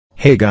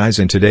Hey guys,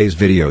 in today's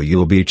video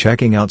you'll be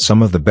checking out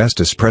some of the best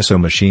espresso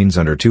machines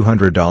under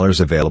 $200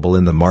 available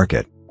in the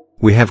market.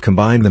 We have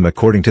combined them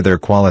according to their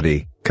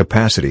quality,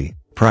 capacity,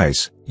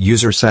 price,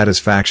 user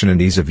satisfaction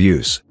and ease of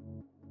use.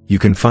 You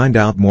can find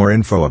out more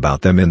info about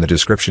them in the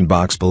description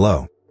box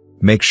below.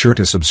 Make sure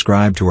to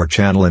subscribe to our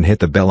channel and hit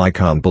the bell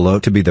icon below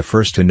to be the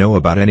first to know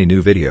about any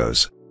new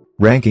videos.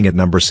 Ranking at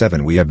number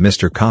 7 we have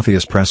Mr. Coffee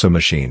Espresso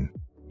Machine.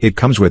 It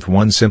comes with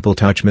one simple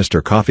touch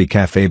Mr. Coffee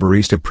Cafe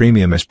Barista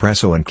Premium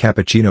Espresso and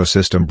Cappuccino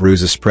System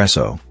brews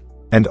espresso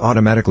and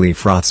automatically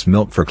froths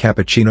milk for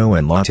cappuccino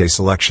and latte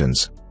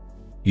selections.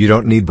 You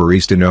don't need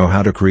barista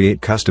know-how to create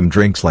custom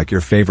drinks like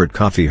your favorite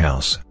coffee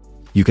house.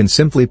 You can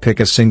simply pick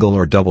a single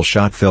or double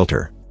shot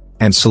filter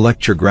and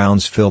select your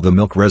grounds, fill the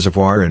milk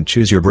reservoir and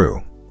choose your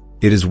brew.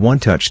 It is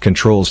one-touch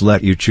controls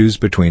let you choose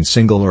between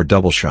single or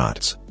double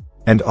shots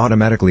and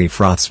automatically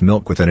froths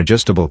milk with an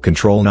adjustable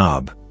control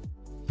knob.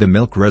 The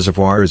milk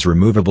reservoir is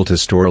removable to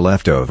store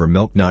leftover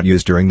milk not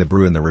used during the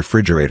brew in the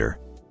refrigerator.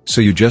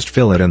 So you just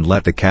fill it and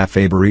let the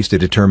cafe barista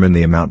determine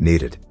the amount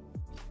needed.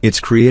 It's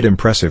create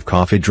impressive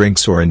coffee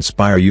drinks or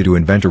inspire you to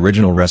invent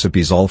original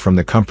recipes all from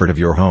the comfort of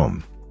your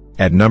home.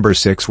 At number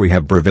 6 we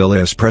have Brevilla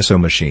Espresso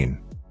Machine.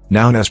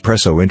 Now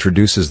Nespresso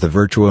introduces the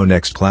Virtuo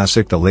Next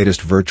Classic, the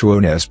latest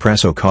Virtuo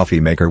Nespresso coffee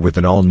maker with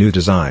an all-new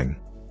design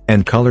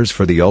and colors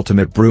for the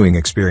ultimate brewing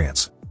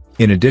experience.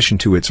 In addition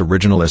to its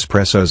original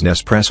espressos,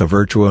 Nespresso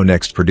Virtuo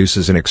Next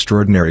produces an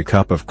extraordinary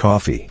cup of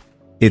coffee.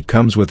 It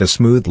comes with a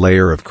smooth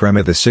layer of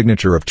crema, the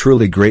signature of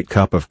truly great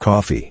cup of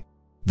coffee.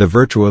 The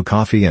Virtuo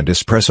Coffee and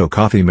Espresso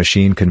Coffee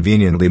Machine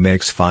conveniently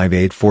makes 5,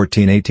 8,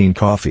 14, 18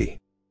 coffee,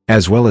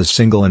 as well as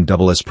single and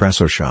double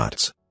espresso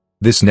shots.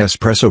 This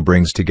Nespresso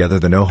brings together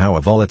the know-how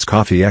of all its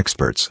coffee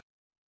experts,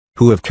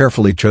 who have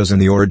carefully chosen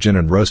the origin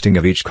and roasting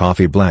of each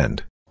coffee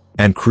blend,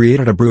 and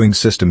created a brewing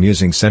system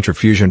using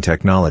centrifusion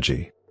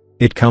technology.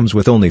 It comes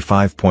with only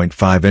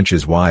 5.5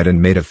 inches wide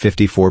and made of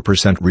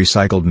 54%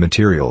 recycled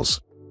materials.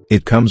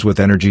 It comes with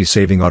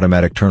energy-saving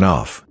automatic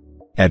turn-off.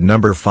 At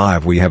number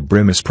 5 we have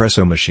Brim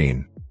Espresso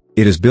Machine.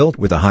 It is built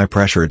with a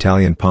high-pressure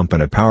Italian pump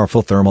and a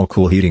powerful thermal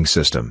cool heating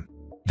system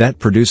that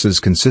produces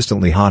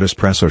consistently hot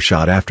espresso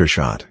shot after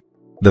shot.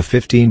 The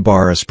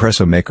 15-bar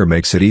espresso maker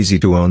makes it easy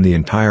to own the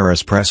entire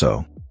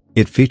espresso.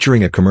 It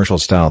featuring a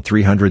commercial-style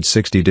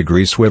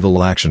 360-degree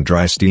swivel action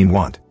dry steam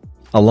wand,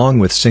 along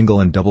with single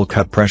and double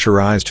cut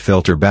pressurized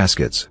filter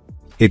baskets.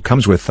 It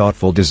comes with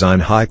thoughtful design,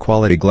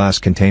 high-quality glass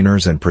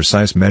containers and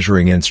precise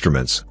measuring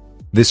instruments.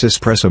 This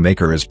espresso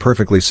maker is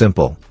perfectly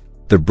simple.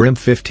 The Brim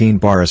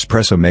 15-bar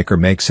espresso maker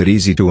makes it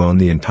easy to own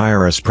the entire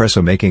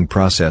espresso making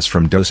process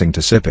from dosing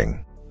to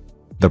sipping.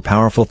 The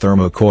powerful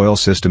thermocoil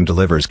system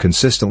delivers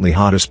consistently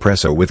hot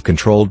espresso with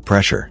controlled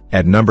pressure.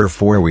 At number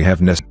 4 we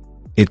have Nes.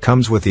 It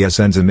comes with the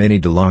Essenza Mini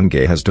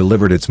DeLonghi has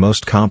delivered its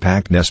most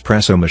compact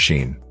Nespresso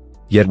machine,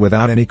 yet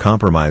without any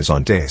compromise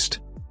on taste.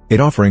 It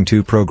offering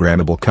 2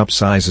 programmable cup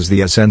sizes,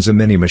 the Essenza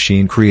Mini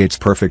machine creates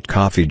perfect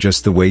coffee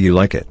just the way you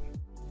like it.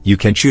 You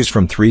can choose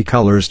from 3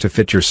 colors to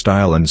fit your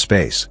style and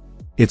space.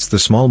 It's the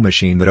small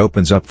machine that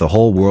opens up the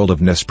whole world of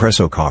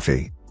Nespresso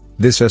coffee.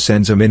 This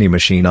Essenza Mini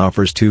machine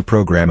offers 2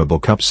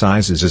 programmable cup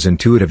sizes, is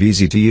intuitive,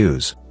 easy to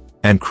use,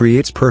 and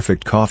creates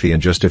perfect coffee in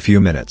just a few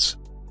minutes.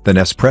 The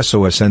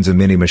Nespresso Essenza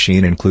Mini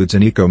machine includes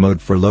an eco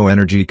mode for low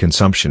energy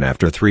consumption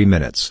after 3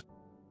 minutes,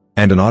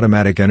 and an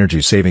automatic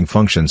energy-saving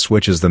function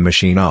switches the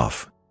machine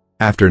off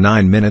after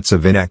 9 minutes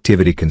of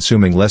inactivity,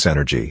 consuming less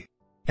energy.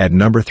 At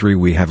number 3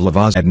 we have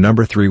Lavazza. At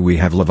number 3 we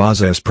have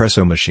Lavazza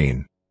Espresso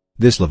Machine.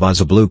 This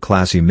Lavazza Blue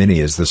Classy Mini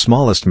is the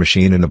smallest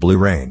machine in the Blue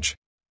range.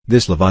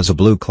 This Lavazza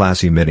Blue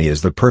Classy Mini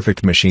is the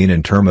perfect machine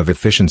in terms of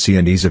efficiency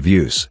and ease of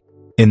use.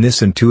 In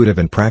this intuitive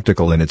and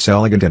practical and its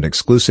elegant and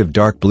exclusive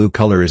dark blue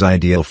color is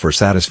ideal for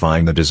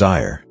satisfying the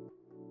desire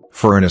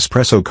for an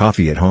espresso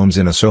coffee at homes,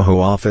 in a Soho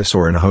office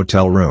or in a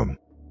hotel room.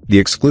 The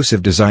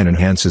exclusive design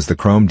enhances the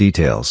chrome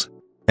details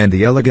and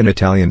the elegant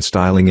Italian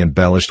styling,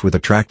 embellished with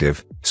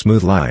attractive,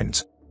 smooth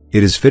lines.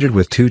 It is fitted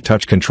with 2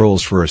 touch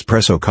controls for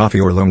espresso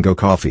coffee or lungo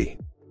coffee.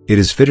 It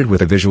is fitted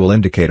with a visual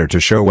indicator to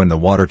show when the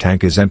water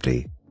tank is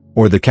empty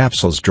or the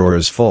capsule's drawer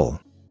is full.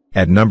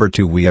 At number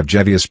 2 we have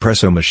Gevi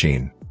Espresso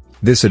Machine.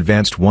 This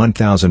advanced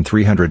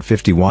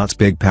 1350 watts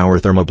big power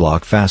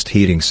thermoblock fast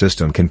heating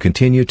system can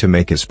continue to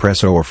make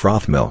espresso or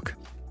froth milk.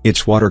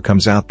 Its water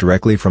comes out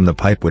directly from the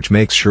pipe, which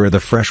makes sure the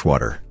fresh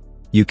water.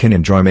 You can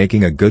enjoy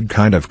making a good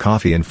kind of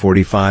coffee in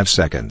 45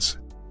 seconds.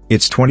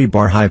 Its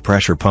 20-bar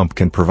high-pressure pump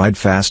can provide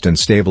fast and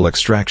stable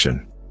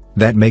extraction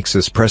that makes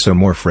espresso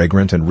more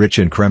fragrant and rich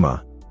in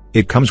crema.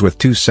 It comes with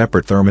 2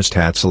 separate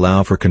thermostats,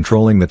 allow for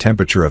controlling the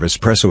temperature of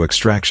espresso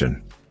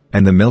extraction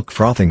and the milk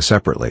frothing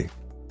separately,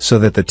 so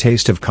that the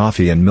taste of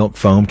coffee and milk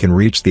foam can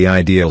reach the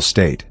ideal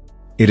state.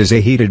 It is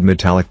a heated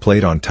metallic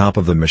plate on top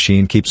of the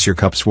machine, keeps your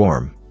cups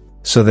warm,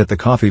 so that the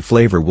coffee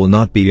flavor will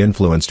not be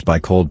influenced by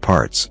cold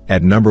parts.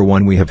 At number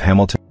 1 we have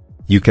Hamilton.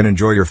 You can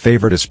enjoy your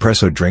favorite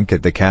espresso drink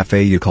at the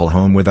cafe you call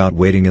home without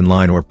waiting in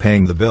line or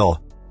paying the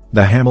bill.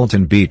 The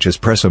Hamilton Beach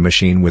Espresso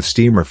Machine with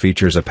steamer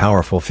features a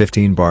powerful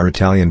 15-bar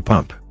Italian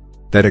pump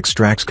that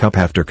extracts cup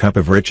after cup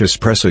of rich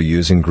espresso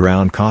using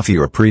ground coffee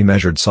or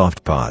pre-measured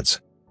soft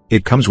pods.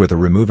 It comes with a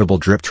removable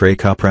drip tray,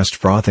 cup pressed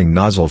frothing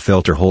nozzle,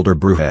 filter holder,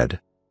 brew head,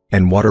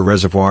 and water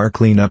reservoir.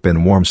 Clean up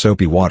in warm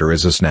soapy water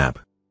is a snap.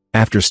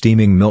 After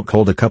steaming milk,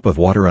 hold a cup of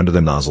water under the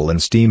nozzle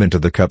and steam into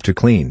the cup to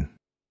clean.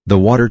 The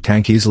water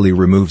tank easily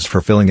removes for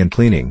filling and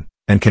cleaning,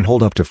 and can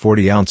hold up to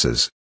 40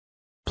 ounces.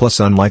 Plus,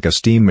 unlike a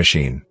steam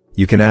machine,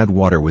 you can add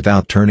water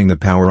without turning the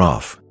power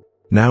off.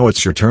 Now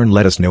it's your turn.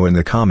 Let us know in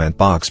the comment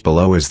box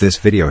below as this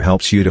video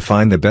helps you to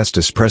find the best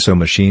espresso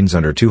machines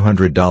under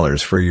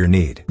 $200 for your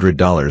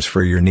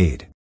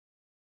need.